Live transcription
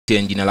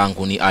Jina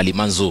langu ni Ali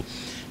Manzu.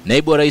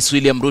 Naibu wa Rais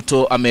William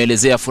Ruto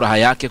ameelezea furaha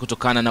yake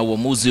kutokana na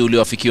uamuzi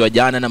ulioafikiwa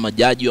jana na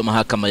majaji wa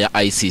mahakama ya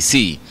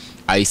ICC.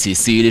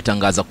 ICC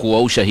ilitangaza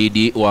kuwa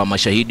ushahidi wa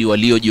mashahidi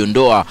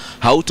waliojiondoa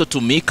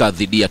hautotumika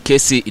dhidi ya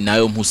kesi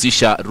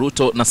inayomhusisha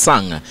Ruto na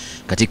Sang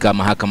katika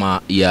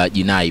mahakama ya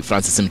jinai.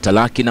 Francis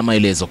Mtalaki na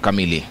maelezo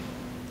kamili.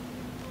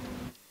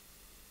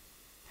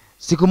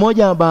 Siku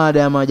moja baada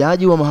ya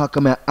majaji wa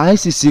mahakama ya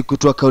ICC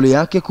kutoa kauli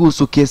yake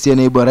kuhusu kesi ya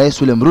naibu wa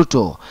Rais William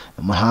Ruto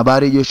na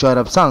mwanahabari Joshua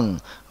Arap Sang,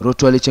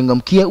 Ruto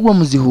alichangamkia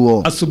uamuzi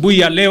huo. Asubuhi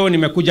ya leo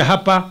nimekuja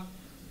hapa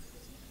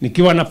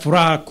nikiwa na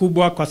furaha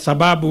kubwa kwa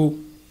sababu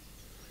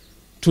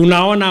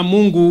tunaona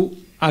Mungu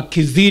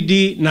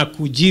akizidi na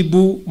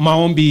kujibu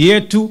maombi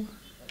yetu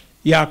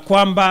ya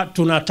kwamba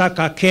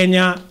tunataka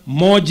Kenya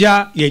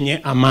moja yenye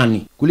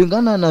amani.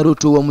 Kulingana na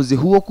Ruto, uamuzi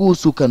huo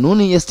kuhusu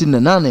kanuni ya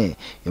 68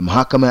 ya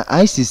mahakama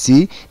ya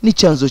ICC ni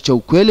chanzo cha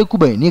ukweli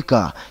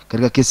kubainika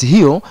katika kesi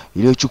hiyo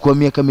iliyochukua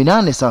miaka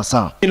 8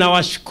 sasa.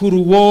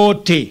 Ninawashukuru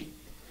wote,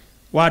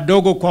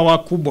 wadogo kwa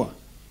wakubwa,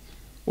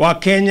 wa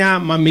Kenya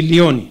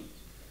mamilioni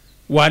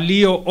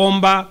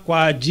walioomba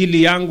kwa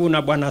ajili yangu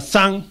na Bwana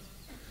Sang,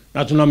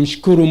 na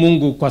tunamshukuru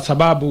Mungu kwa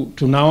sababu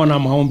tunaona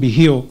maombi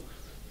hiyo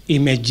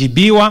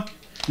imejibiwa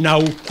na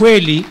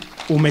ukweli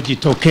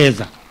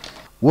umejitokeza.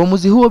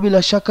 Uamuzi huo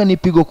bila shaka ni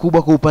pigo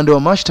kubwa kwa upande wa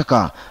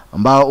mashtaka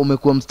ambao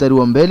umekuwa mstari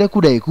wa mbele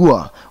kudai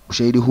kuwa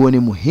ushahidi huo ni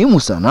muhimu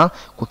sana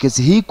kwa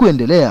kesi hii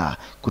kuendelea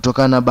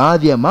kutokana na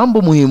baadhi ya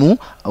mambo muhimu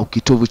au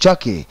kitovu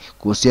chake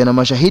kuhusiana na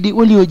mashahidi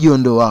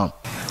waliojiondoa.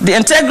 The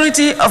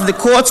integrity of the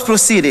court's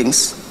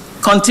proceedings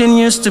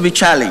continues to be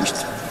challenged.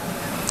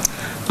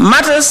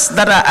 Matters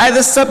that are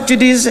either sub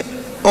judice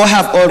or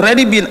have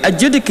already been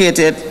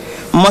adjudicated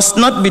must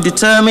not be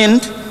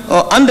determined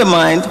or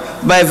undermined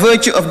by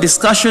virtue of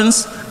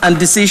discussions and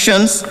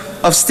decisions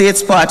of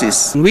states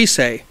parties. We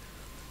say,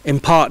 in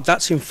part,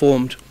 that's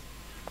informed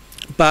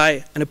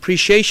by an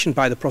appreciation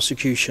by the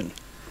prosecution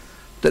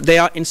that they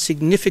are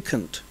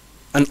insignificant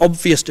and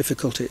obvious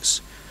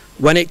difficulties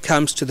when it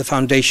comes to the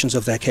foundations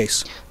of their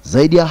case.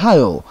 Zaidi ya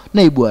hayo,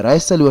 naibu wa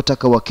rais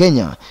aliwataka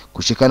Wakenya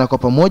kushikana kwa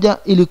pamoja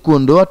ili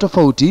kuondoa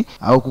tofauti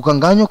au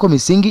kukanganywa kwa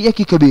misingi ya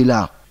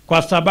kikabila.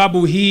 Kwa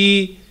sababu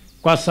hii,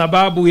 kwa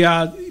sababu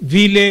ya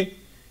vile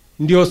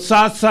ndio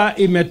sasa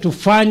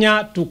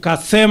imetufanya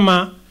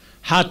tukasema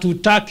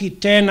hatutaki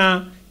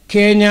tena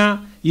Kenya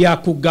ya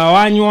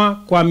kugawanywa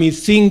kwa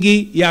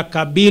misingi ya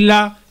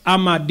kabila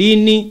ama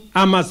dini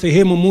ama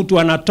sehemu mtu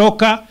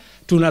anatoka.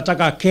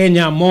 Tunataka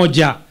Kenya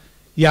moja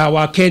ya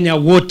Wakenya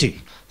wote.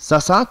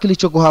 Sasa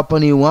kilichoko hapa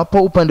ni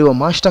iwapo upande wa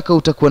mashtaka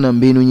utakuwa na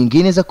mbinu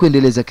nyingine za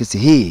kuendeleza kesi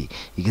hii,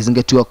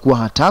 ikizingatiwa kuwa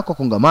hata kwa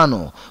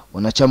kongamano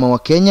wanachama wa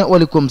Kenya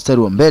walikuwa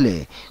mstari wa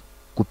mbele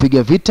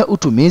kupiga vita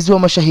utumizi wa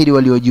mashahidi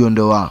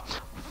waliojiondoa.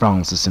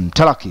 Francis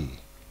Mtalaki,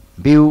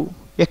 Mbiu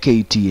ya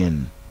KTN.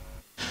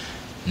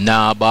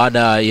 Na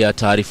baada ya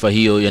taarifa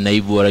hiyo ya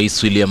naibu wa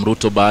Rais William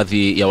Ruto,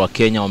 baadhi ya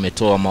Wakenya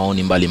wametoa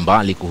maoni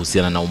mbalimbali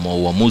kuhusiana na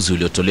uamuzi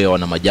uliotolewa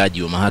na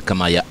majaji wa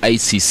mahakama ya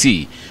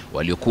ICC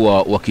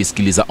waliokuwa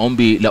wakisikiliza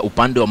ombi la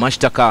upande wa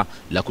mashtaka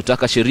la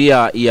kutaka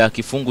sheria ya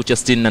kifungu cha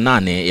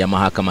 68 ya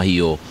mahakama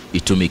hiyo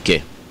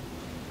itumike.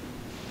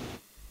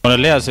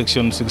 Onelea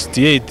section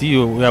 68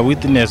 hiyo ya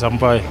witness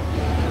ambaye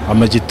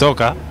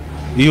amejitoka,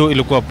 hiyo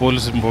ilikuwa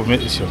police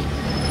information.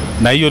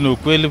 Na hiyo ni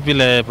ukweli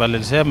vile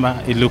walisema,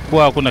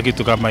 ilikuwa hakuna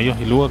kitu kama hiyo,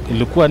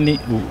 ilikuwa ni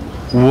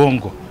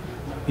uongo.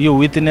 Hiyo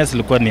witness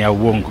ilikuwa ni ya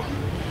uongo.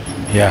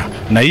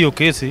 Na hiyo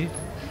kesi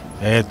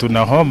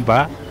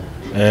tunaomba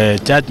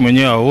judge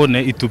mwenyewe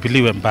aone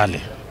itupiliwe mbali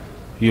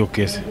hiyo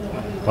kesi.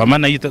 Kwa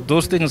maana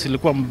those things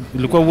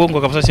ilikuwa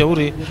uongo kabisa.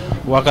 Shauri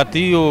wakati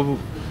hiyo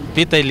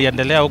vita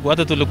iliendelea huko,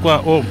 hata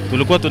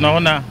tulikuwa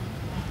tunaona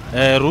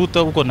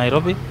Ruto huko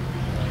Nairobi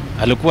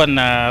alikuwa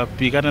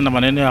anapigana na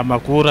maneno ya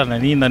makura na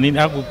nini,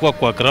 hakukuwa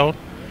kwa ground,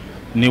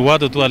 ni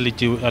watu tu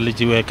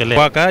alijiwekelea.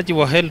 Wakaaji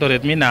wa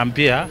Eldoret mimi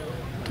naambia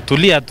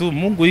tulia tu,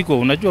 Mungu iko,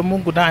 unajua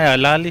Mungu naye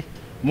halali,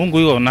 Mungu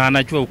iko na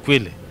anajua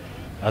ukweli.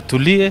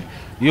 Atulie,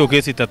 hiyo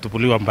kesi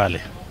itatupuliwa mbali.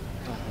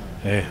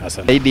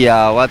 Asante. Zaidi ya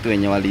watu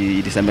wenye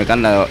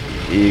walisemekana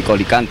iko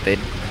recanted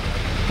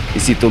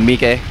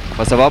isitumike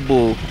kwa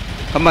sababu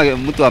kama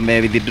mtu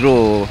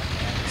ame-withdraw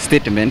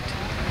statement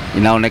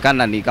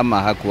inaonekana ni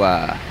kama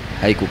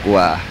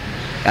haikuwa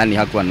yani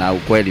hakuwa na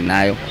ukweli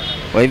nayo.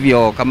 Kwa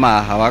hivyo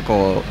kama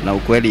hawako na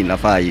ukweli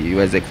inafaa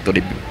iweze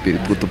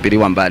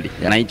kutupiliwa mbali.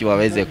 Wananchi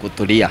waweze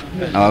kutulia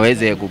na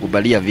waweze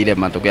kukubalia vile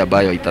matokeo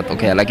ambayo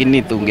itatokea.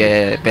 Lakini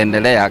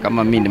tungependelea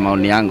kama mimi ni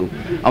maoni yangu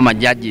ama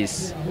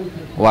judges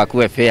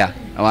wakuwe fair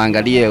na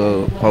waangalie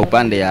kwa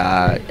upande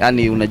ya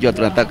yani unajua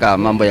tunataka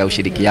mambo ya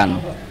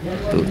ushirikiano.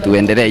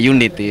 Tuendelee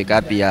unity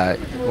kati ya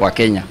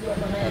Wakenya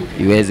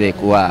iweze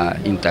kuwa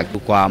intact.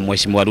 Kwa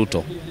Mheshimiwa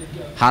Ruto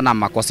hana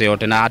makosa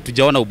yote na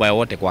hatujaona ubaya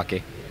wote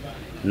kwake.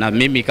 Na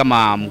mimi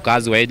kama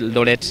mkazi wa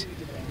Eldoret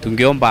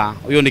tungeomba,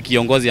 huyo ni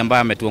kiongozi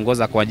ambaye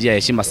ametuongoza kwa njia ya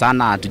heshima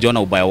sana, hatujaona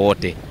ubaya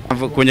wote.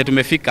 Kwenye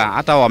tumefika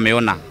hata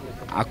wameona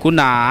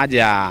hakuna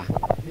haja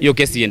hiyo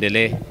kesi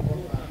iendelee.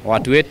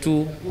 Watu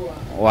wetu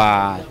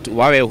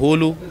wawe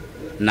huru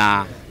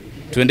na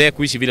tuendelee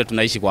kuishi vile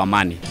tunaishi kwa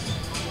amani.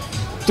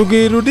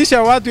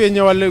 Tukirudisha watu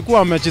wenye walikuwa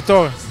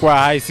wamejitoa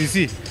kwa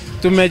ICC,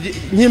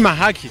 tumenyima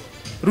haki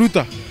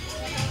Ruto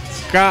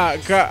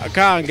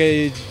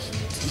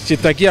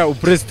angejitakia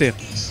upresident,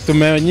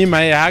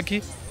 tumenyima yeye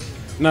haki,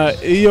 na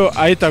hiyo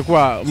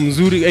haitakuwa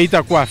mzuri,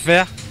 haitakuwa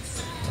fair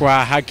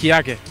kwa haki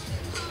yake.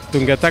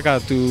 Tungetaka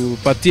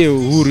tupatie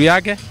uhuru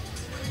yake.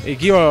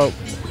 Ikiwa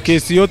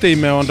kesi yote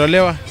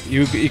imeondolewa,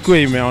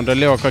 ikuwe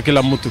imeondolewa kwa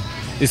kila mtu,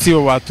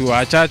 isiwe watu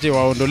wachache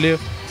waondolewe,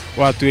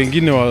 watu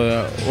wengine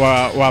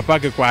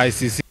wapake kwa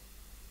ICC.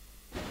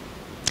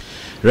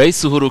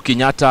 Rais Uhuru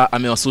Kenyatta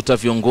amewasuta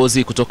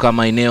viongozi kutoka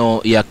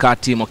maeneo ya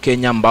kati mwa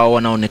Kenya ambao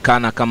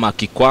wanaonekana kama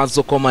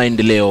kikwazo kwa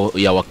maendeleo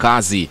ya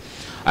wakazi.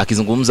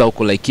 Akizungumza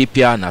huko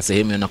Laikipia na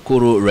sehemu ya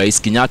Nakuru,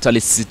 Rais Kenyatta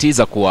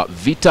alisisitiza kuwa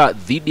vita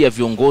dhidi ya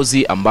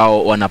viongozi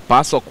ambao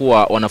wanapaswa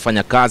kuwa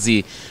wanafanya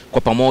kazi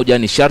kwa pamoja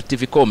ni sharti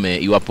vikome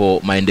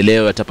iwapo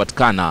maendeleo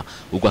yatapatikana,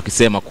 huku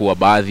akisema kuwa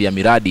baadhi ya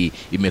miradi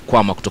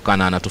imekwama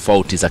kutokana na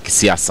tofauti za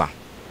kisiasa.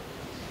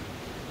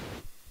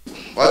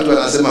 Watu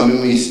wanasema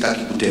mimi sitaki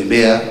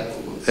kutembea,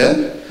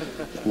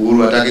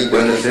 Uhuru hataki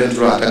kwenda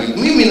Central, hataki.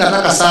 Mimi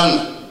nataka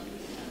sana.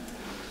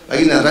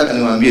 Lakini nataka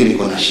niwaambie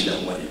niko na shida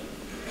moja.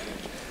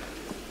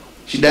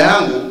 Shida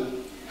yangu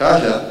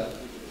sasa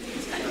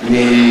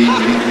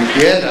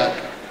nikienda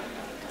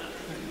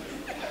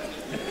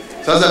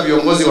sasa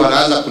viongozi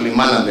wanaanza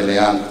kulimana mbele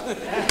yangu.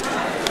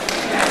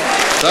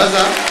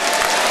 Sasa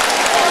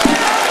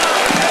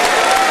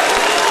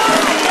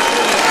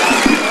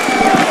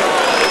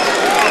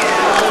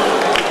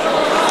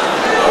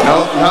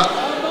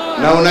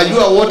na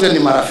unajua wote ni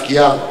marafiki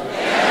yako.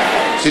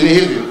 Si ni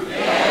hivyo?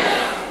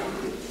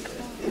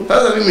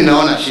 Sasa mimi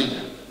naona shida.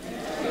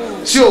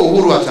 Sio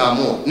Uhuru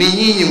ataamua, ni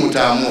nyinyi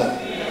mtaamua.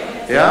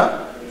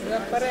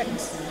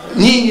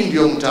 Nyinyi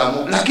ndio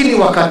mtaamua. Lakini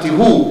wakati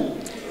huu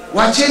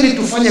wacheni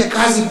tufanye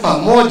kazi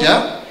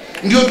pamoja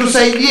ndio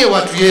tusaidie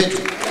watu yetu.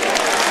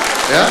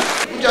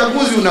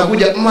 Uchaguzi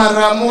unakuja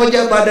mara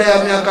moja baada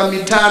ya miaka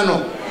 5.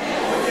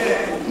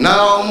 Na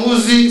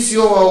waamuzi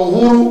sio wa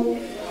Uhuru,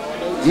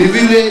 ni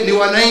vile ni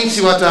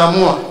wananchi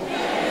wataamua.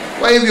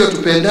 Kwa hivyo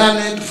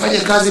tupendane, tufanye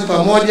kazi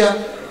pamoja.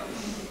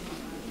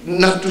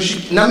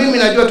 Na mimi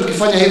najua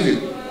tukifanya hivyo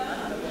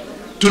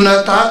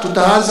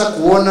tutaanza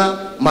kuona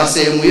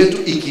masehemu yetu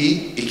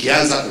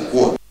ikianza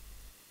kukua.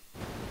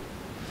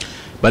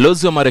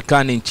 Balozi wa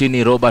Marekani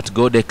nchini Robert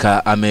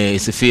Godeka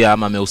ameisifia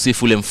ama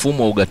ameusifu ule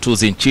mfumo wa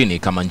ugatuzi nchini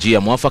kama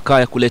njia mwafaka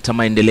ya kuleta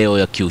maendeleo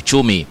ya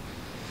kiuchumi.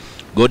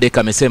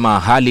 Godeka amesema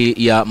hali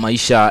ya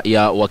maisha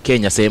ya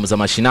Wakenya sehemu za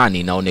mashinani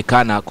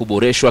inaonekana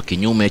kuboreshwa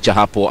kinyume cha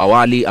hapo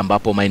awali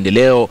ambapo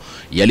maendeleo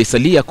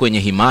yalisalia kwenye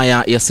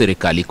himaya ya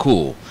serikali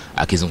kuu.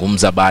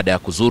 Akizungumza baada ya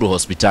kuzuru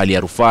hospitali ya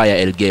rufaa ya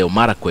Elgeyo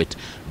Marakwet,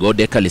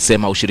 Godeka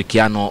alisema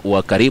ushirikiano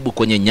wa karibu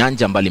kwenye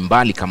nyanja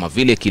mbalimbali kama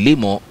vile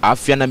kilimo,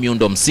 afya na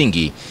miundo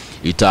msingi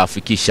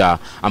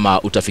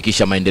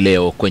utafikisha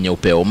maendeleo kwenye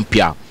upeo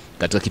mpya.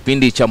 Katika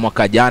kipindi cha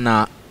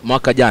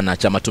mwaka jana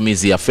cha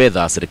matumizi ya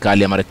fedha,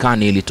 serikali ya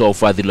Marekani ilitoa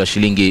ufadhili wa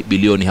shilingi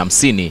bilioni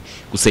 50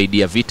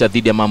 kusaidia vita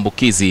dhidi ya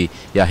maambukizi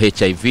ya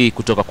HIV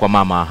kutoka kwa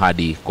mama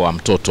hadi kwa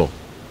mtoto.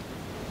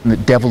 The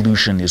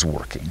devolution is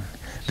working.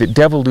 The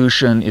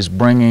devolution is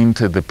bringing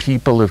to the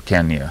people of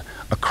Kenya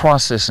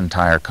across this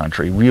entire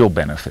country real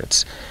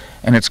benefits.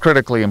 And it's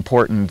critically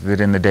important that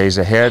in the days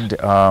ahead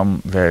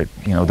that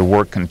the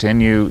work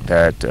continue,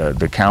 that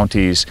the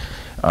counties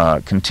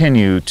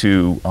continue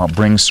to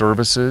bring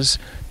services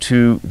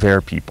to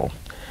their people.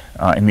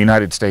 And the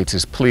United States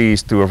is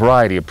pleased through a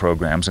variety of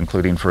programs,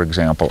 including, for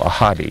example,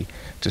 Ahadi,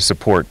 to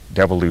support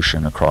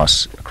devolution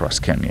across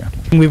Kenya.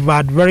 We've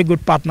had very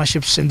good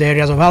partnerships in the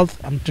areas of health,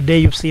 and today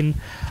you've seen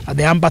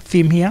the AMPAT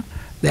team here,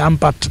 the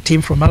AMPAT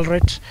team from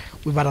Eldoret.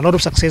 We've had a lot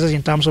of successes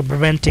in terms of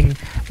preventing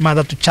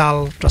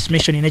mother-to-child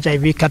transmission in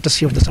HIV,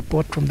 courtesy of the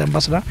support from the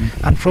ambassador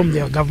and from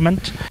their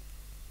government.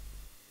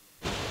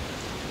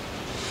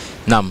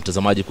 Na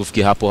mtazamaji,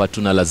 kufikia hapo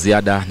hatuna la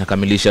ziada.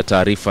 Nakamilisha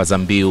taarifa za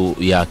Mbiu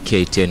ya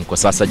KTN. Kwa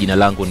sasa jina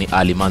langu ni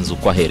Ali Manzu.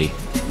 Kwaheri.